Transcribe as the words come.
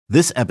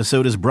This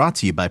episode is brought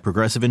to you by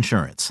Progressive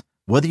Insurance.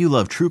 Whether you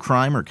love true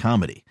crime or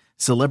comedy,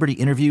 celebrity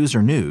interviews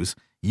or news,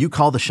 you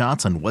call the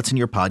shots on what's in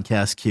your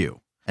podcast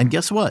queue. And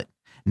guess what?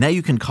 Now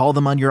you can call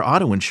them on your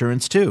auto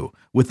insurance too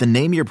with the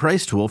Name Your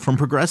Price tool from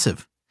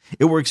Progressive.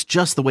 It works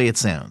just the way it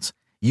sounds.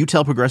 You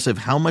tell Progressive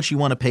how much you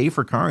want to pay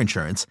for car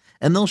insurance,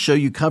 and they'll show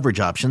you coverage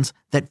options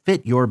that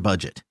fit your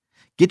budget.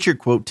 Get your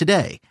quote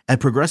today at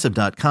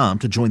Progressive.com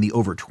to join the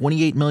over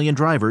 28 million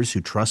drivers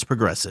who trust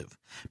Progressive.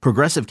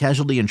 Progressive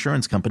Casualty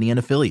Insurance Company and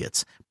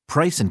Affiliates.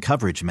 Price and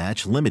coverage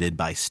match limited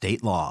by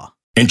state law.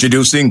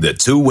 Introducing the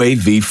Two-Way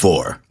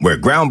V4, where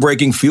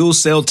groundbreaking fuel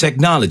cell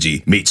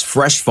technology meets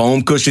fresh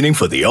foam cushioning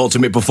for the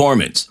ultimate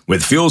performance.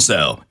 With fuel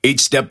cell, each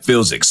step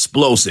feels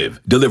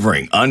explosive,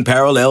 delivering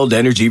unparalleled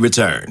energy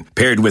return.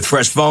 Paired with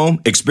fresh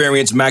foam,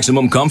 experience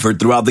maximum comfort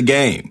throughout the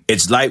game.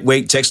 Its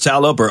lightweight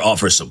textile upper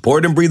offers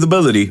support and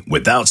breathability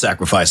without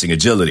sacrificing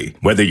agility.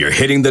 Whether you're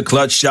hitting the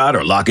clutch shot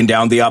or locking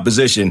down the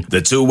opposition,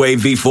 the Two-Way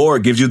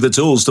V4 gives you the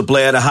tools to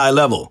play at a high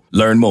level.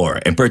 Learn more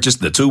and purchase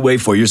the Two-Way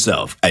for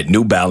yourself at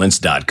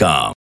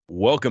NewBalance.com.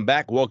 Welcome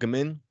back. Welcome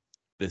in.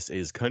 This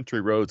is Country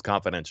Roads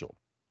Confidential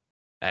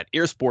at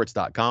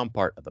earsports.com,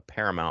 part of the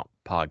Paramount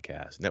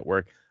Podcast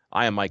Network.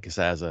 I am Mike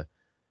Casazza.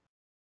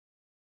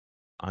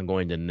 I'm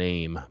going to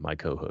name my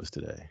co-host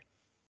today,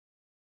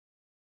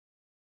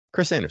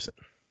 Chris Anderson.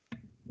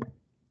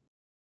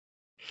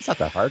 It's not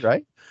that hard,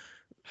 right?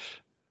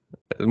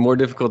 More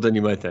difficult than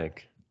you might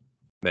think.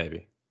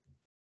 Maybe.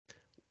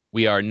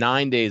 We are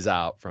 9 days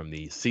out from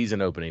the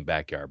season opening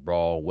backyard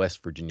brawl,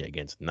 West Virginia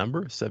against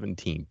number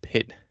 17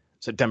 Pitt,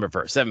 September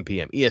 1st, 7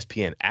 p.m.,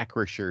 ESPN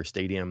Acrisure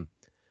Stadium.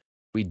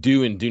 We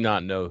do and do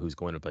not know who's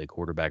going to play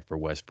quarterback for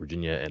West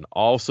Virginia, and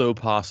also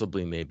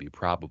possibly, maybe,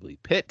 probably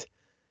Pitt.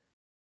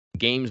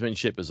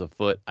 Gamesmanship is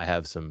afoot. I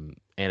have some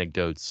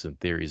anecdotes and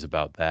theories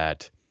about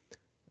that.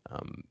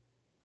 And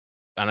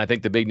I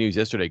think the big news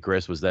yesterday,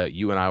 Chris, was that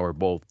you and I were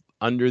both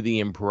under the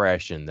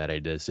impression that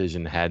a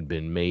decision had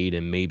been made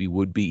and maybe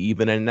would be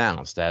even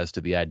announced as to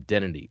the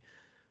identity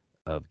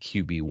of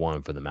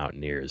QB1 for the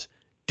Mountaineers.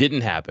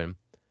 Didn't happen.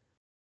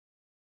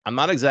 I'm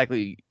not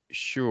exactly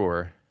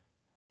sure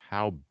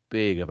how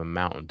big of a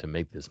mountain to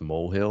make this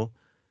molehill,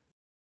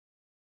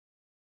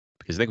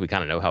 because I think we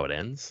kind of know how it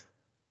ends.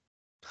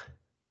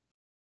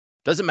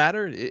 Does it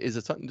matter? Is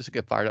it something just to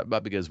get fired up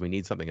about because we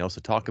need something else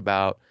to talk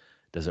about?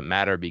 Does it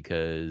matter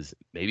because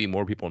maybe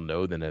more people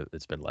know than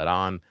it's been let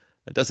on?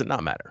 It does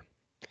not matter,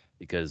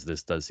 because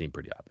this does seem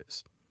pretty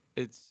obvious.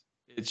 It's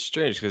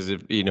strange because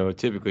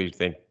typically you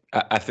think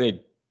I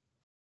think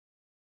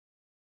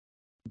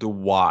the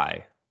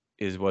why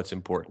is what's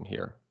important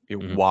here.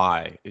 Mm-hmm.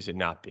 Why is it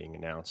not being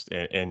announced?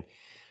 And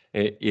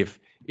if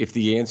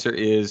the answer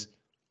is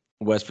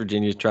West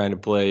Virginia is trying to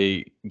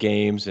play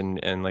games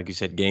and like you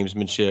said,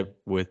 gamesmanship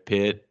with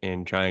Pitt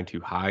and trying to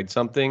hide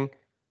something,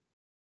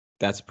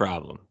 that's a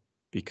problem.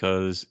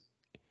 Because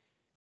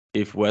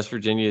if West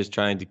Virginia is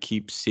trying to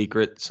keep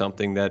secret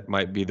something that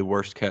might be the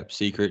worst kept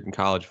secret in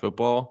college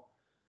football,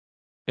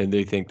 and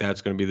they think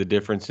that's going to be the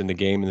difference in the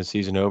game and the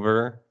season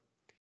over,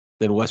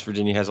 then West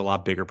Virginia has a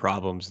lot bigger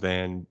problems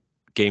than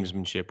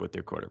gamesmanship with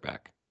their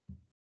quarterback.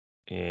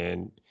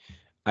 And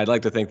I'd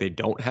like to think they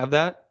don't have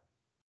that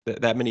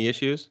many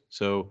issues.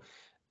 So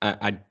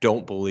I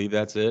don't believe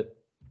that's it.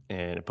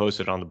 And I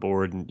posted on the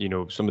board,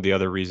 and some of the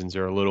other reasons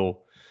are a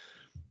little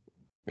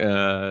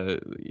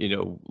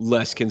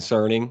less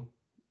concerning.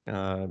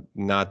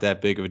 Not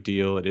that big of a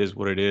deal. It is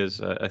what it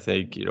is. I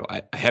think,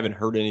 I haven't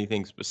heard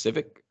anything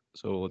specific,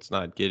 so let's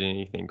not get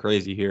anything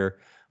crazy here.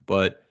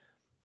 But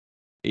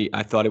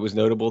I thought it was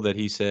notable that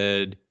he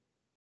said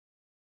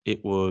he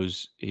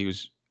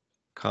was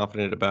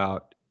confident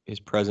about his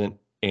present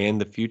and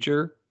the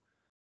future.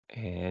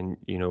 And,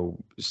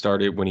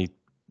 started when he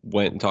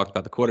went and talked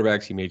about the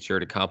quarterbacks, he made sure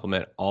to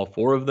compliment all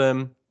four of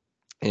them.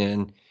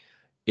 And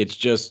it's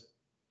just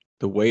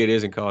the way it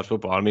is in college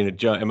football. I mean,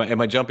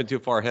 am I jumping too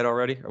far ahead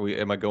already?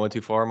 Am I going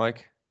too far,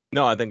 Mike?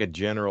 No, I think a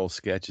general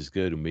sketch is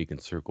good, and we can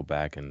circle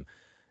back and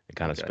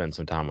kind of spend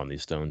some time on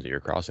these stones that you're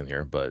crossing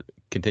here. But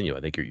continue.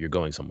 I think you're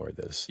going somewhere with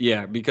this.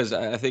 Yeah, because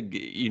I think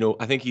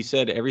he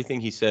said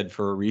everything he said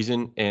for a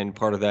reason, and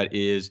part of that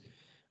is,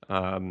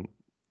 I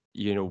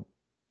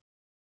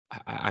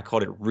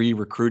called it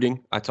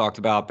re-recruiting. I talked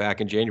about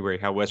back in January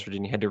how West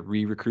Virginia had to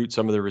re-recruit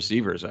some of the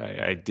receivers.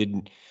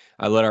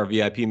 I let our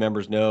VIP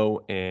members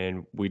know,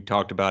 and we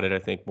talked about it, I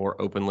think, more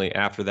openly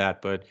after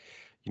that. But,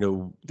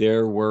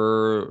 there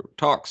were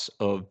talks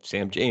of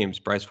Sam James,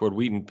 Bryce Ford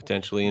Wheaton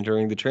potentially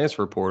entering the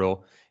transfer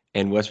portal,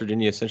 and West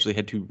Virginia essentially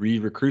had to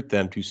re-recruit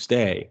them to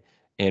stay.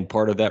 And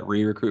part of that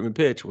re-recruitment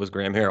pitch was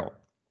Graham Harrell.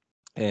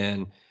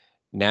 And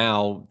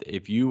now,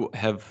 if you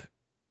have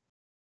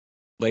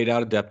laid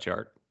out a depth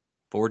chart,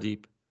 4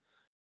 deep,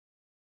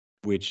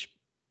 which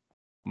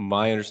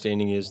my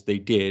understanding is they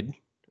did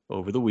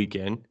over the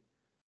weekend,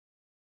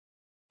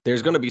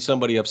 there's going to be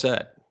somebody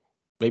upset.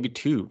 Maybe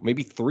 2,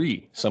 maybe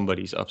 3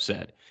 somebody's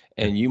upset.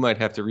 And you might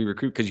have to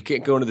re-recruit because you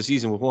can't go into the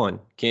season with 1.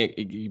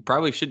 You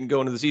probably shouldn't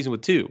go into the season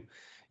with 2.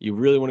 You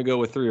really want to go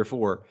with 3 or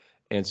 4.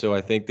 And so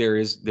I think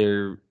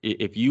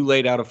if you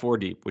laid out a 4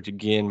 deep, which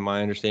again,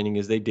 my understanding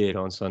is they did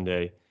on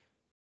Sunday,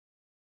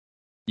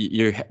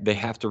 they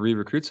have to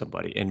re-recruit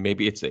somebody. And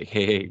maybe it's like,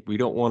 hey, we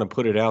don't want to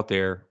put it out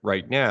there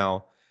right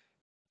now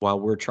while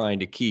we're trying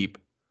to keep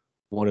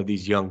one of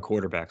these young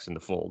quarterbacks in the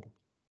fold.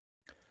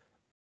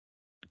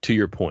 To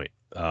your point,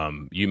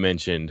 you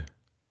mentioned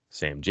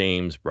Sam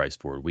James, Bryce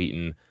Ford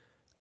Wheaton.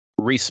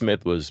 Reese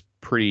Smith was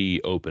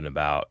pretty open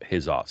about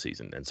his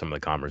offseason and some of the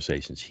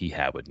conversations he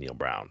had with Neil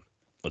Brown.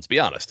 Let's be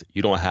honest.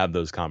 You don't have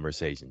those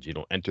conversations. You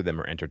don't enter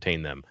them or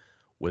entertain them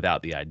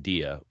without the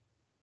idea,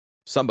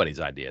 somebody's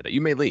idea, that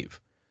you may leave.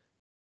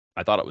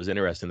 I thought it was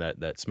interesting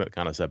that Smith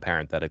kind of said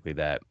parenthetically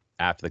that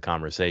after the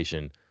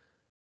conversation,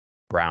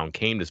 Brown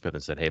came to Smith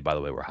and said, hey, by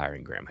the way, we're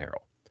hiring Graham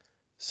Harrell.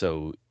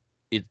 So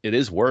it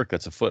is work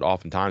that's afoot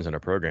oftentimes in a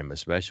program,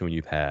 especially when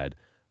you've had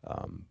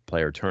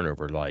player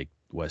turnover like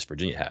West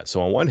Virginia has.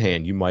 So on one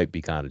hand, you might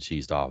be kind of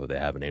cheesed off if they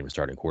have a name of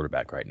starting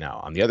quarterback right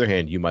now. On the other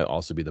hand, you might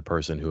also be the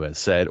person who has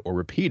said or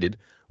repeated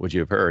what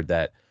you have heard,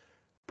 that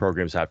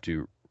programs have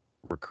to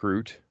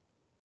recruit,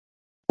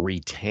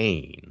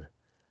 retain,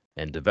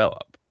 and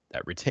develop.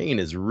 That retain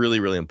is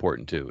really, really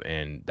important too.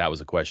 And that was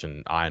a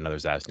question I and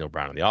others asked Neil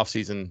Brown in the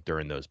offseason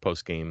during those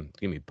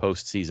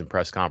post-season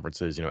press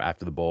conferences,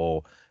 after the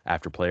bowl,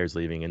 after players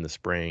leaving in the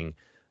spring.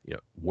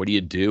 What do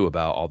you do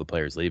about all the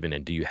players leaving?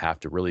 And do you have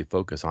to really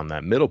focus on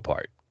that middle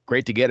part?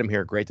 Great to get them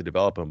here, great to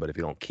develop them, but if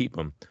you don't keep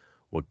them,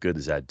 what good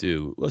does that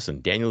do?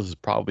 Listen, Daniels is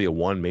probably a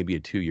 1, maybe a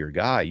 2-year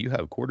guy. You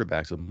have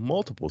quarterbacks with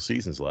multiple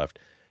seasons left.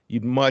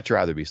 You'd much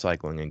rather be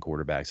cycling in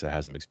quarterbacks that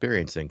has some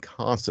experience than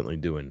constantly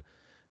doing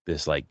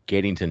this like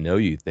getting to know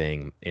you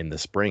thing in the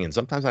spring, and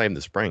sometimes not even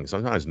the spring,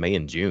 sometimes May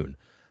and June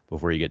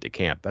before you get to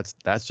camp.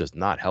 That's just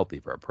not healthy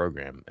for a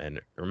program. And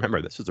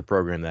remember, this is a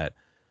program that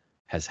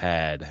has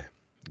had,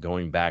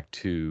 going back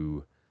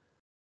to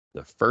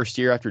the first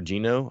year after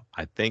Geno,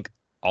 I think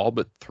all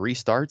but 3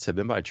 starts have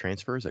been by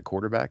transfers at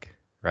quarterback,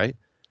 right?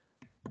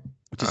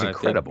 Which is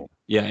incredible.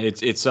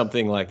 It's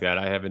something like that.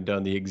 I haven't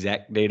done the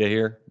exact data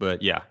here,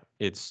 but yeah,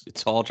 it's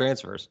all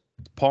transfers.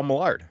 Paul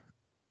Millard.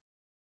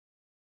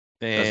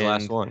 That's the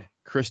last one.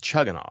 Chris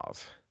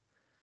Chugunov.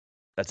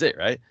 That's it,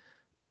 right?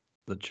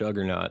 The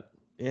juggernaut.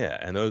 Yeah,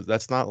 and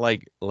that's not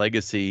like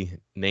legacy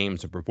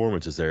names and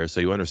performances there,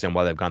 so you understand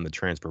why they've gone the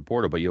transfer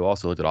portal, but you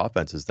also look at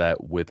offenses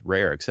that, with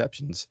rare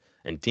exceptions,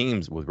 and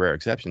teams with rare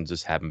exceptions,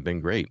 just haven't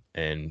been great,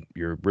 and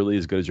you're really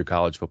as good as your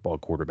college football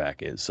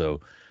quarterback is.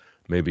 So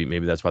maybe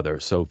that's why they're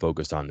so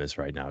focused on this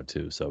right now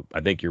too. So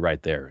I think you're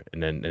right there.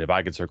 And if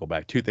I could circle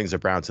back, 2 things that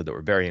Brown said that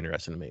were very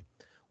interesting to me.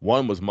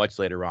 One was much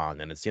later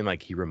on, and it seemed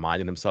like he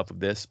reminded himself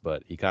of this,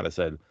 but he kind of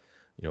said,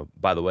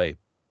 by the way,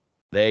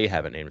 they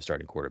haven't named a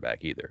starting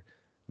quarterback either,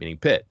 meaning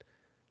Pitt.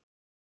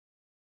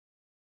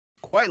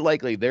 Quite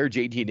likely their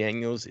JT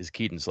Daniels is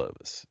Keaton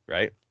Slovis,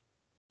 right?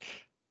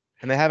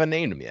 And they haven't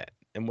named him yet.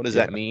 And what does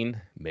that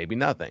mean? Maybe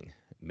nothing.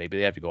 Maybe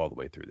they have to go all the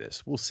way through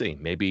this. We'll see.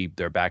 Maybe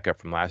their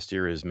backup from last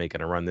year is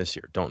making a run this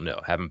year. Don't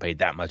know. Haven't paid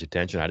that much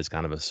attention. I just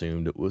kind of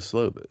assumed it was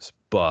Slovis.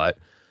 But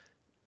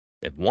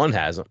if one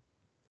hasn't,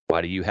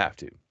 why do you have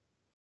to?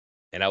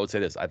 And I would say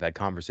this. I've had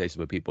conversations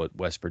with people at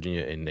West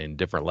Virginia in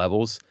different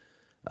levels.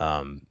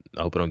 I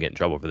hope I don't get in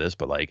trouble for this,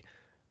 but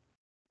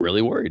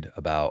really worried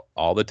about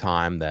all the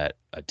time that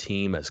a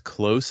team as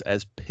close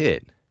as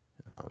Pitt,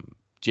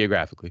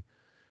 geographically,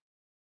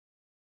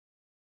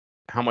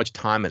 how much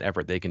time and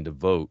effort they can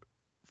devote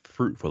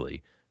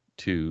fruitfully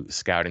to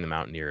scouting the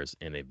Mountaineers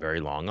in a very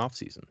long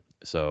offseason.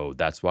 So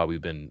that's why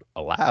we've been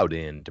allowed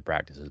into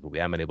practices, but we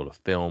haven't been able to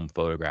film,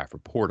 photograph,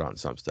 report on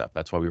some stuff.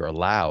 That's why we were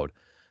allowed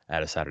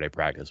at a Saturday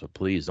practice. But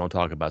please don't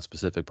talk about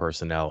specific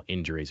personnel,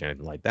 injuries, or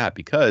anything like that,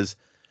 because,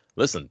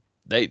 listen,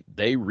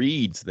 they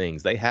read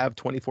things. They have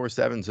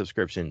 24/7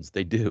 subscriptions.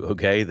 They do,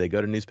 okay? They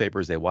go to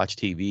newspapers. They watch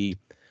TV.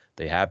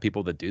 They have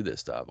people that do this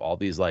stuff. All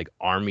these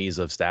armies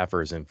of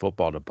staffers in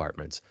football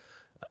departments,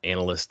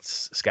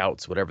 analysts,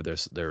 scouts, whatever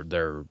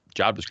their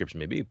job description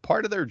may be.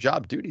 Part of their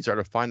job duties are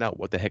to find out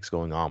what the heck's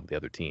going on with the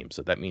other team.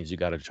 So that means you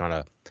got to try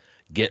to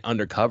get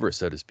undercover,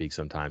 so to speak,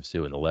 sometimes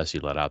too. And the less you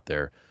let out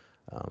there,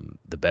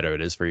 the better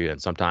it is for you.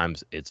 And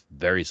sometimes it's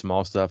very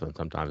small stuff, and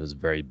sometimes it's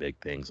very big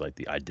things like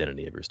the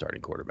identity of your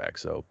starting quarterback.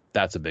 So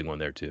that's a big one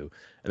there too.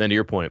 And then to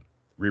your point,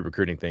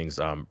 re-recruiting things,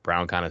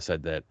 Brown kind of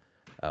said that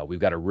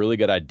we've got a really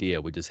good idea.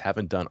 We just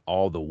haven't done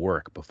all the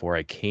work before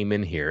I came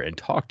in here and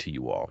talked to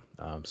you all.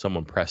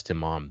 Someone pressed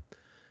him on,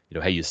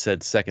 hey, you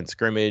said second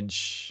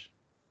scrimmage.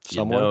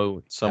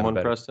 Someone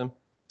pressed him?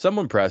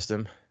 Someone pressed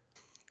him.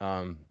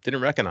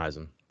 Didn't recognize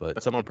him,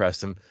 but someone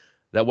pressed him.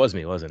 That was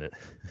me, wasn't it?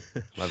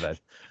 My bad.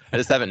 I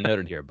just haven't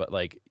noted here, but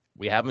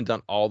we haven't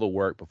done all the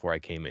work before I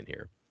came in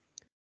here.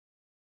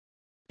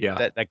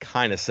 Yeah. That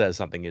kind of says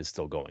something is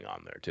still going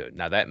on there too.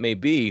 Now that may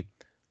be,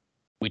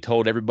 we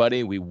told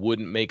everybody we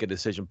wouldn't make a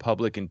decision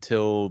public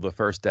until the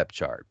first depth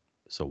chart.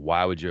 So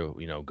why would you,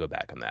 go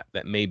back on that?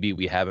 That may be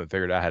we haven't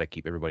figured out how to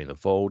keep everybody in the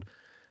fold.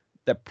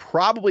 That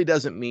probably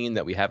doesn't mean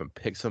that we haven't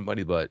picked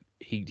somebody, but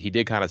he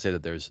did kind of say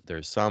that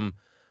there's some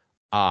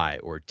I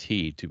or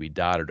T to be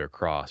dotted or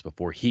crossed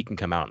before he can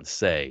come out and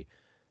say,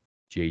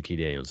 JT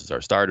Daniels is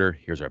our starter.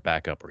 Here's our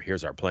backup, or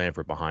here's our plan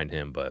for behind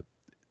him. But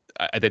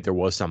I think there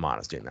was some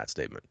honesty in that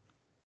statement.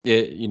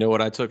 Yeah, you know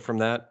what I took from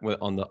that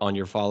on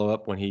your follow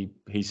up when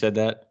he said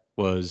that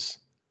was,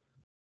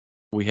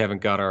 we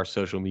haven't got our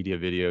social media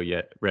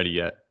video ready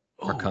yet,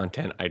 our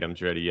content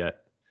items ready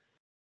yet.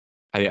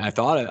 I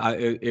thought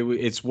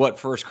it's what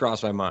first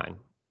crossed my mind.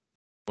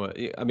 Well,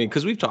 I mean,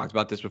 because we've talked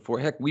about this before.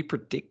 Heck, we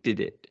predicted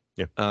it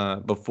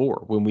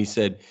before when we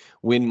said,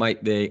 when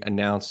might they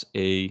announce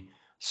a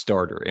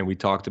starter? And we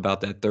talked about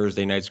that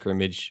Thursday night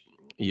scrimmage.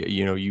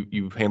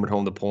 You hammered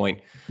home the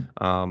point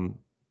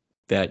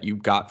that you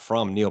got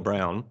from Neal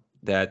Brown,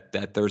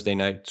 that Thursday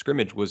night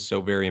scrimmage was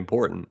so very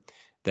important,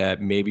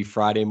 that maybe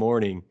Friday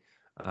morning,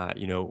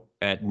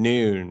 at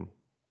noon,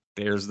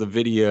 there's the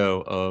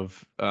video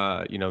of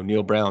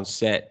Neal Brown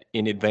set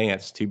in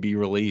advance to be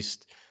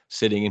released,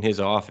 sitting in his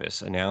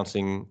office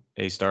announcing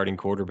a starting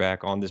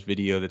quarterback on this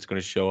video that's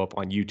going to show up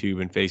on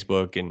YouTube and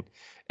Facebook and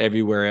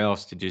everywhere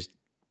else to just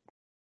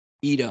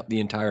eat up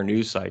the entire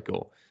news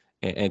cycle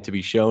and to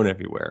be shown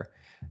everywhere.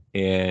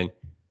 And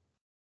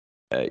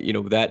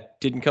that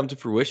didn't come to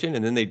fruition.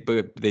 And then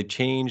they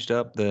changed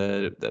up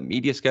the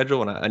media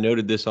schedule. And I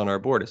noted this on our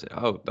board. I said,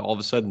 all of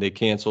a sudden they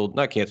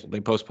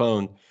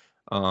postponed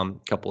a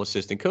couple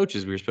assistant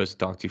coaches we were supposed to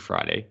talk to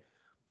Friday,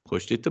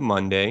 pushed it to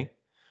Monday,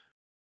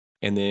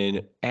 and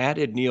then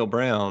added Neal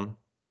Brown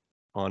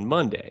on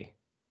Monday.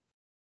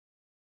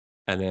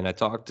 And then I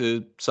talked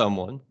to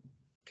someone,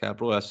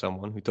 capital S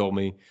someone, who told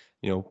me,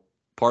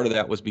 part of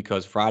that was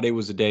because Friday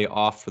was a day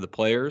off for the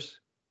players,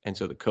 and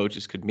so the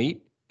coaches could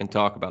meet and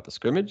talk about the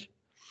scrimmage.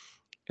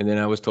 And then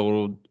I was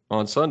told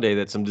on Sunday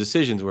that some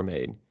decisions were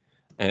made.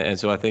 And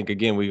so I think,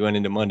 again, we went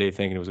into Monday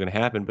thinking it was going to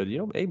happen, but,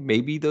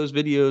 maybe those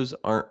videos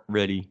aren't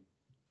ready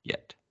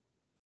yet.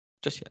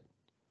 Just yet.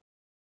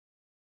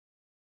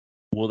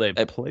 Will they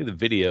play the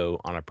video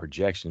on a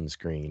projection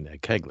screen at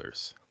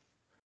Kegler's?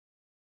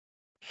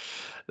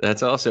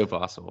 That's also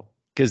possible.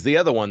 Because the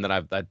other one that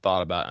I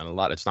thought about, and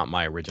it's not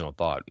my original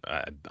thought.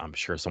 I'm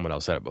sure someone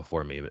else said it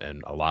before me,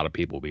 and a lot of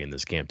people will be in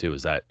this camp too,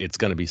 is that it's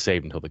going to be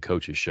saved until the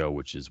coaches show,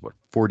 which is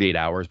 48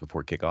 hours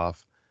before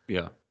kickoff.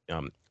 Yeah.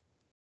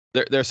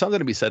 There's something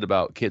to be said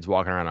about kids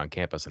walking around on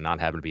campus and not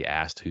having to be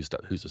asked who's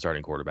the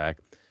starting quarterback.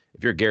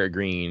 If you're Garrett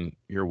Green,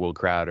 you're Will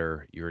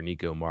Crowder, you're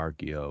Nico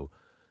Marchio,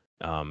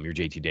 you're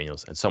JT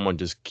Daniels, and someone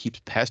just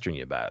keeps pestering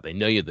you about it. They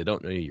know you, they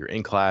don't know you. You're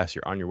in class,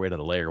 you're on your way to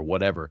the layer,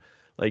 whatever.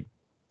 Like,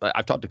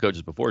 I've talked to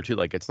coaches before too.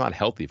 Like, it's not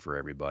healthy for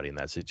everybody in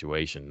that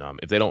situation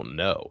if they don't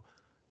know.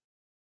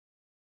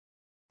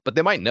 But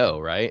they might know,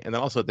 right? And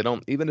then also, if they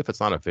don't, even if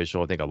it's not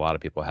official, I think a lot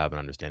of people have an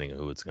understanding of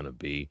who it's going to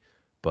be.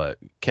 But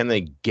can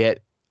they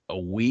get a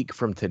week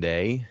from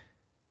today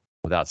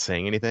without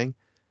saying anything?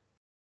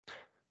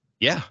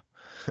 Yeah.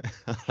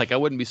 Like, I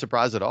wouldn't be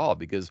surprised at all,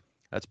 because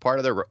that's part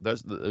of their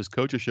those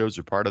coaches shows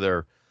are part of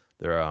their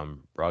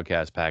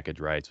broadcast package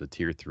rights with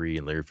Tier 3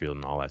 and Learfield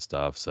and all that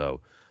stuff. So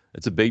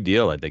it's a big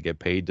deal. Like, they get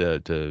paid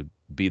to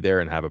be there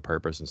and have a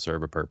purpose and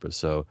serve a purpose.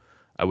 So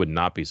I would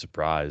not be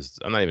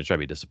surprised. I'm not even trying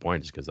to be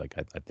disappointed, just because I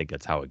think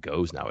that's how it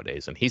goes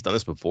nowadays. And he's done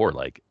this before.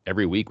 Like,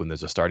 every week when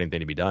there's a starting thing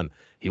to be done,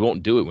 he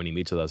won't do it when he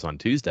meets with us on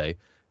Tuesday.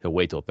 He'll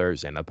wait till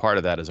Thursday. And part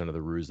of that is under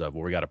the ruse of,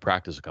 we got to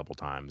practice a couple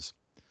times.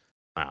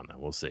 I don't know.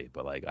 We'll see.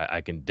 But like, I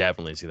can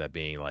definitely see that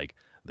being like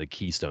the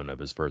keystone of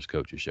his first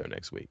coaches show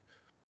next week.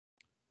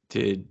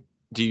 Do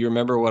you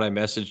remember what I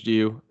messaged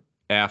you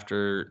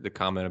after the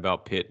comment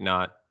about Pitt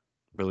not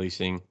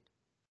releasing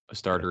a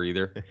starter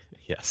either?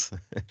 Yes.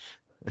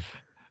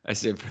 I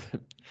said,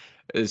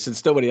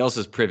 since nobody else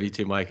is privy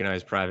to Mike and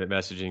I's private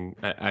messaging,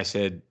 I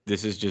said,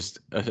 this is just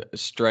a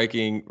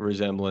striking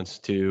resemblance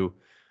to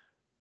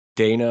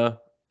Dana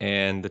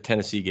and the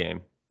Tennessee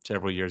game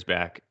several years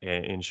back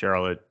in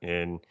Charlotte.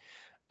 And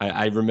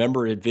I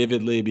remember it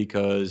vividly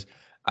because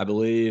I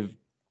believe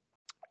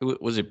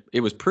it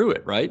was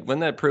Pruitt, right?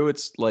 Wasn't that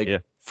Pruitt's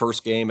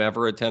first game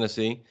ever at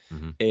Tennessee?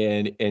 Mm-hmm.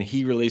 And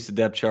he released a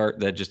depth chart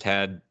that just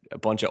had a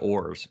bunch of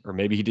oars, or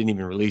maybe he didn't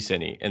even release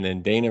any. And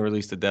then Dana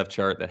released a depth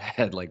chart that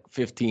had like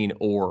 15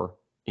 or,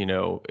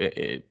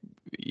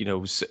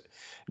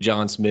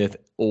 John Smith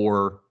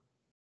or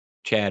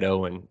Chad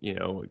Owen,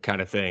 kind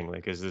of thing,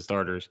 like, as the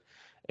starters.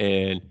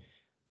 And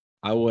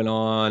I went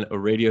on a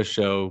radio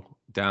show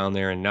down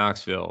there in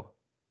Knoxville.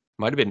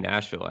 Might have been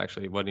Nashville,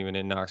 actually. It wasn't even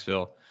in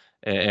Knoxville.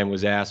 And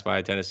was asked by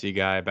a Tennessee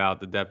guy about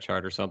the depth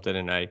chart or something.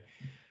 And I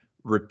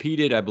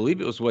repeated, I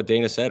believe it was what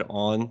Dana said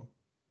on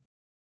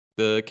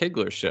the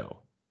Kegler show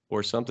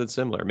or something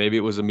similar. Maybe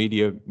it was a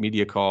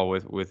media call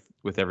with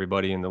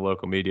everybody in the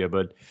local media,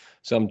 but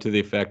something to the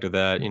effect of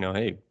that,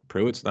 hey,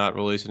 Pruitt's not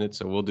releasing it,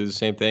 so we'll do the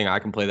same thing. I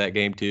can play that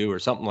game too, or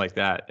something like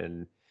that.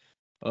 And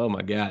oh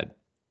my God.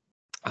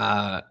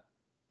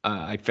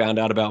 I found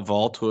out about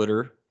Vol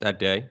Twitter that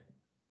day.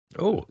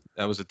 Oh,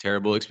 that was a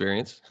terrible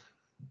experience.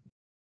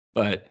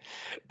 But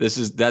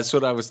that's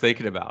what I was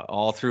thinking about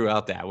all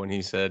throughout that when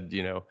he said,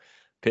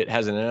 Pitt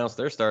hasn't announced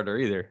their starter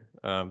either.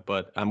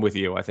 But I'm with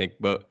you. I think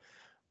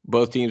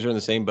both teams are in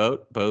the same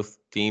boat. Both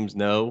teams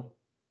know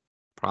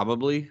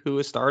probably who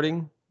is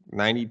starting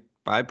 90%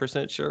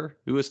 95% sure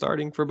who is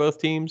starting for both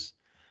teams.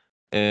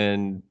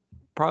 And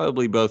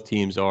probably both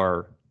teams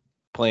are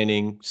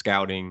planning,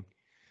 scouting,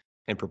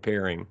 and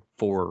preparing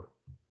for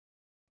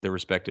their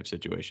respective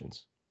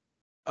situations.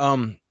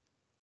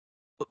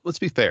 Let's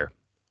be fair.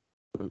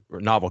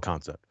 Novel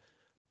concept.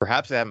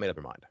 Perhaps they haven't made up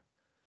their mind.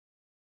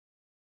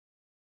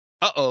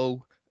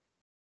 Uh-oh.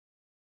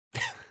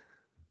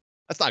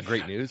 That's not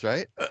great news,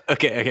 right?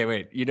 Okay,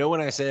 wait. You know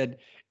when I said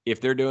if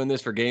they're doing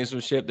this for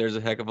gamesmanship, there's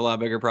a heck of a lot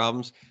bigger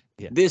problems?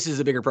 Yeah. This is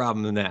a bigger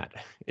problem than that.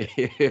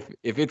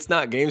 If it's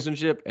not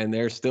gamesmanship and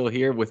they're still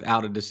here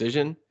without a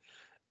decision,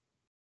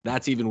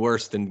 that's even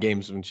worse than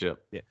gamesmanship.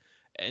 Yeah.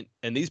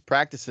 And these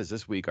practices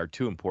this week are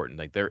too important.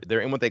 Like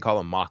they're in what they call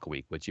a mock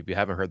week, which if you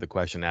haven't heard the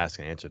question asked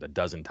and answered a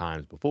dozen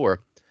times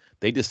before,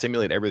 they just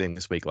simulate everything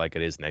this week like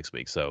it is next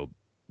week. So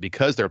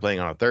because they're playing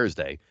on a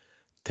Thursday,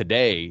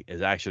 today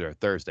is actually their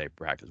Thursday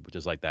practice, which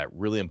is like that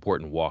really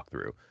important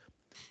walkthrough.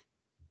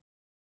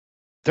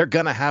 They're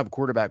going to have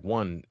quarterback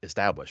one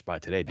established by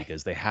today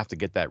because they have to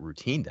get that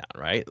routine down,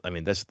 right? I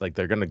mean, that's like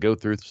they're going to go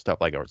through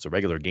stuff like it's a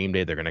regular game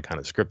day. They're going to kind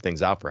of script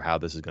things out for how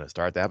this is going to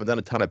start. They haven't done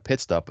a ton of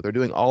pit stuff, but they're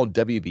doing all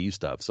WVU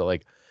stuff. So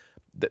like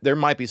there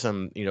might be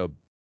some,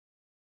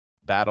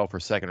 battle for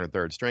second or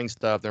third string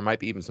stuff. There might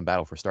be even some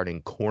battle for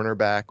starting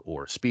cornerback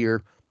or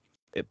spear.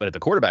 But at the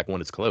quarterback one,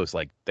 it's close.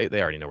 Like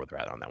they already know where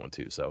they're at on that one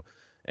too. So,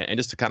 and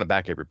just to kind of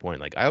back up your point,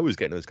 like I always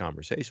get into this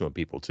conversation with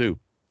people too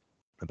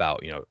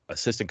about,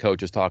 assistant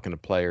coaches talking to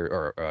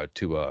player or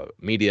to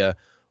media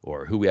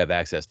or who we have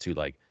access to.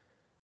 Like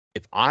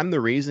if I'm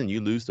the reason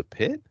you lose the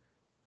pit,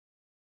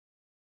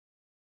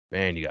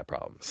 man, you got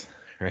problems,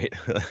 right?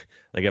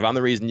 Like if I'm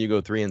the reason you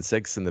go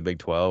 3-6 in the Big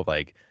 12,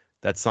 like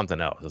that's something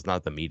else. It's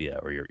not the media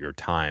or your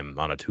time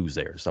on a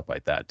Tuesday or stuff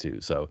like that too.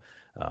 So,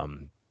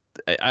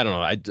 I don't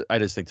know. I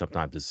just think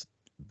sometimes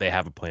they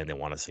have a plan. They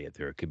want to see it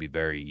through. It could be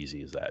very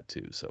easy as that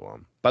too. So,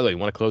 by the way, you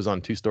want to close on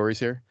two stories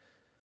here?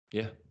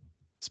 Yeah.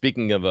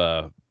 Speaking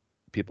of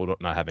people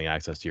not having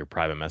access to your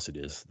private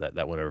messages, that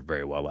went over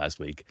very well last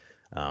week.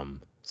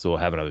 So we'll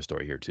have another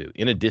story here too.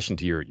 In addition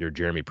to your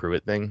Jeremy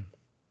Pruitt thing,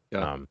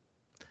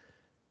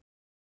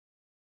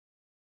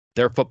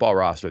 their football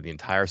roster the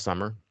entire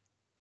summer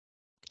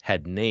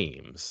had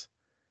names.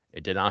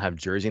 It did not have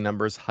jersey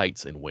numbers,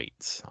 heights, and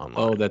weights online.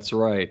 Oh, that's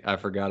right. I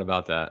forgot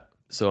about that.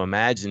 So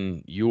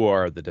imagine you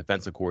are the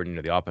defensive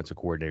coordinator, the offensive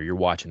coordinator. You're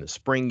watching the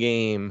spring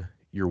game.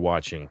 You're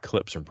watching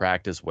clips from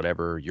practice,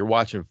 whatever. You're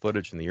watching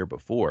footage from the year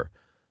before.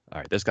 All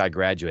right, this guy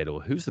graduated.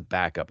 Well, who's the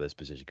backup of this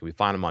position? Can we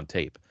find him on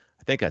tape?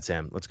 I think that's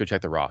him. Let's go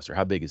check the roster.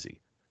 How big is he?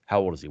 How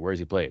old is he? Where has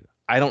he played?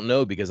 I don't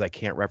know because I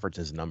can't reference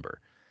his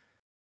number.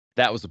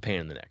 That was a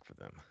pain in the neck for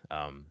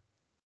them.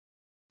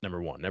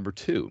 Number one. Number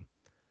two,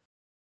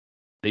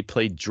 they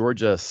played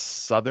Georgia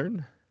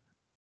Southern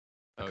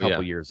a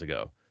couple years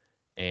ago,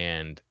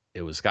 and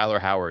it was Skylar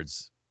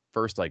Howard's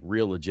first like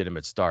real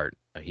legitimate start.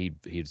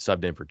 He'd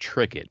subbed in for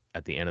Trickett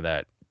at the end of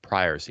that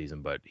prior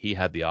season, but he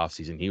had the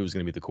offseason. He was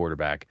going to be the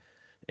quarterback,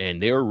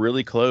 and they were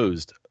really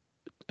closed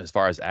as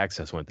far as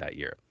access went that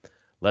year.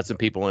 Let some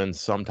people in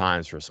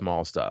sometimes for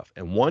small stuff.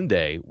 And one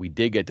day we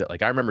did get to,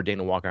 like, I remember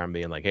Dana walking around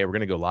being like, hey, we're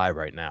going to go live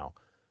right now.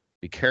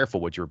 Be careful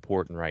what you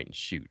report and write and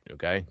shoot.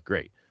 Okay,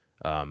 great.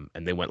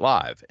 And they went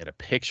live, and a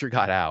picture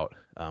got out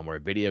or a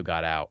video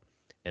got out,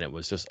 and it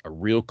was just a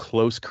real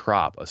close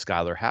crop of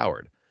Skylar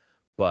Howard.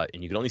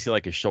 And you could only see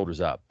like his shoulders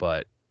up,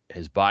 but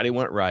his body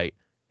went right,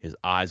 his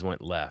eyes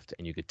went left,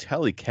 and you could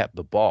tell he kept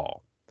the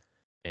ball.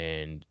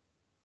 And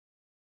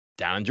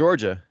down in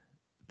Georgia,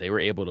 they were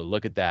able to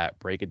look at that,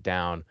 break it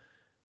down,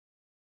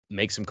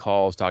 make some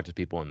calls, talk to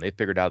people, and they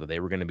figured out that they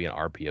were going to be an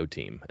RPO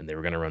team, and they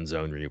were going to run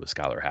zone read with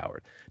Skylar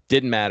Howard.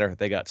 Didn't matter.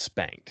 They got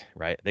spanked,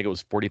 right? I think it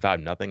was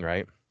 45-0,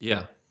 right?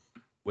 Yeah.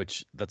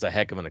 Which that's a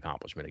heck of an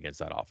accomplishment against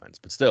that offense.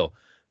 But still,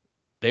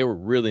 they were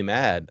really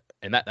mad.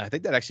 And I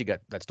think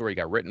that story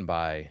got written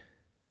by, I'm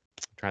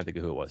trying to think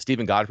of who it was,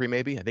 Stephen Godfrey,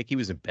 maybe. I think he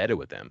was embedded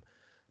with them.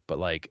 But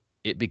like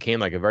it became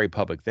like a very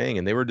public thing,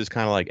 and they were just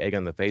kind of like egg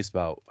on the face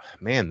about,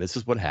 man, this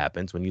is what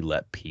happens when you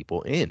let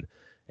people in.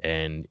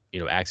 And,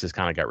 access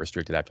kind of got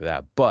restricted after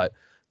that. But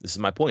this is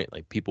my point.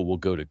 Like, people will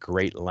go to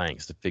great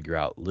lengths to figure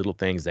out little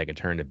things that can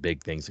turn to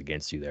big things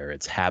against you there.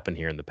 It's happened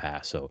here in the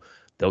past. So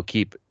they'll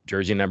keep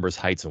jersey numbers,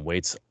 heights, and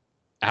weights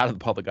out of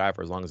the public eye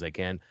for as long as they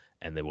can.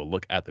 And they will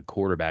look at the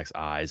quarterback's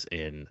eyes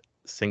in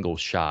single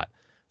shot,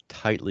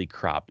 tightly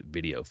cropped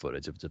video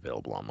footage if it's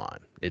available online.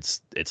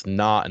 It's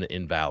not an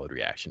invalid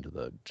reaction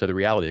to the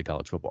reality of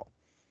college football.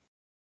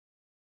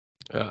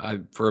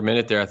 For a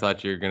minute there, I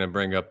thought you were going to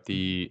bring up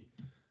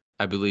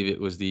I believe it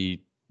was the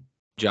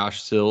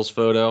Josh Sills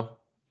photo.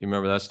 You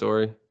remember that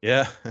story?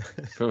 Yeah.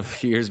 From a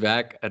few years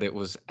back. And it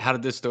was, how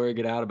did this story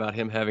get out about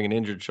him having an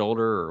injured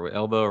shoulder or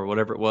elbow or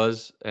whatever it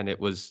was? And it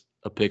was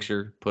a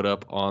picture put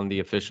up on the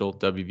official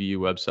WVU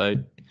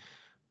website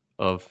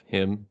of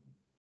him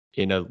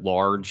in a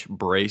large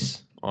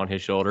brace on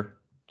his shoulder.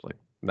 It's like,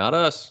 not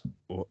us.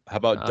 Well, how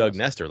about not Doug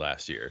Nestor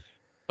last year?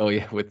 Oh,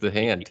 yeah, with the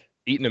hand.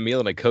 Eating a meal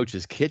in a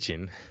coach's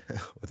kitchen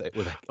with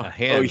a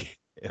hand. Oh, yeah.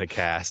 In a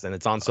cast, and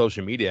it's on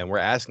social media, and we're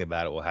asking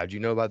about it. Well, how'd you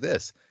know about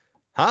this?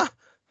 Huh?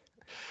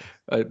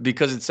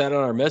 Because it sat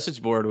on our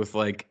message board with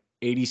like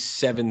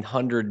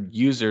 8,700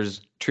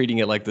 users treating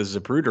it like the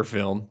Zapruder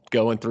film,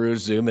 going through,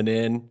 zooming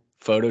in,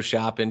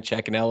 photoshopping,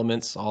 checking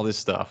elements, all this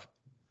stuff.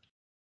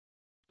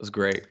 It was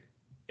great.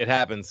 It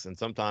happens, and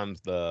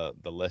sometimes the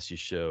less you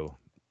show,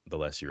 the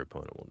less your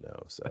opponent will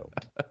know. So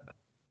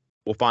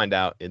we'll find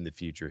out in the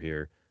future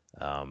here.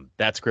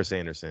 That's Chris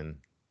Anderson.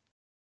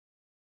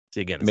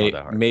 See, again, it's not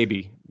that hard.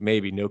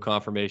 Maybe no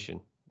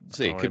confirmation.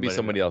 See, it could be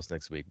somebody else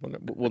next week.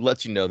 We'll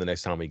let you know the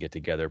next time we get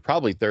together.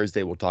 Probably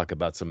Thursday, we'll talk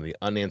about some of the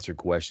unanswered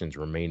questions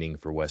remaining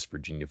for West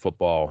Virginia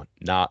football,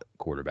 not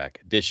quarterback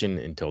edition.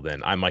 Until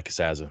then, I'm Mike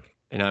Casazza.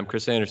 And I'm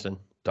Chris Anderson.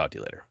 Talk to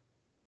you later.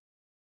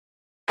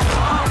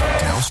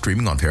 Now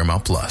streaming on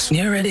Paramount Plus.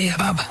 You ready,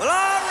 Bob? Well, all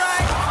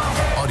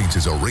right.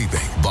 Audiences are raving.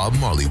 Bob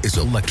Marley is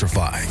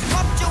electrifying.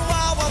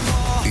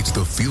 It's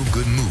the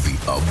feel-good movie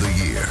of the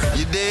year.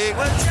 You dig?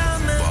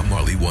 Bob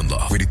Marley, One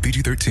Love. Rated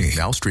PG-13.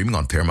 Now streaming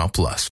on Paramount Plus.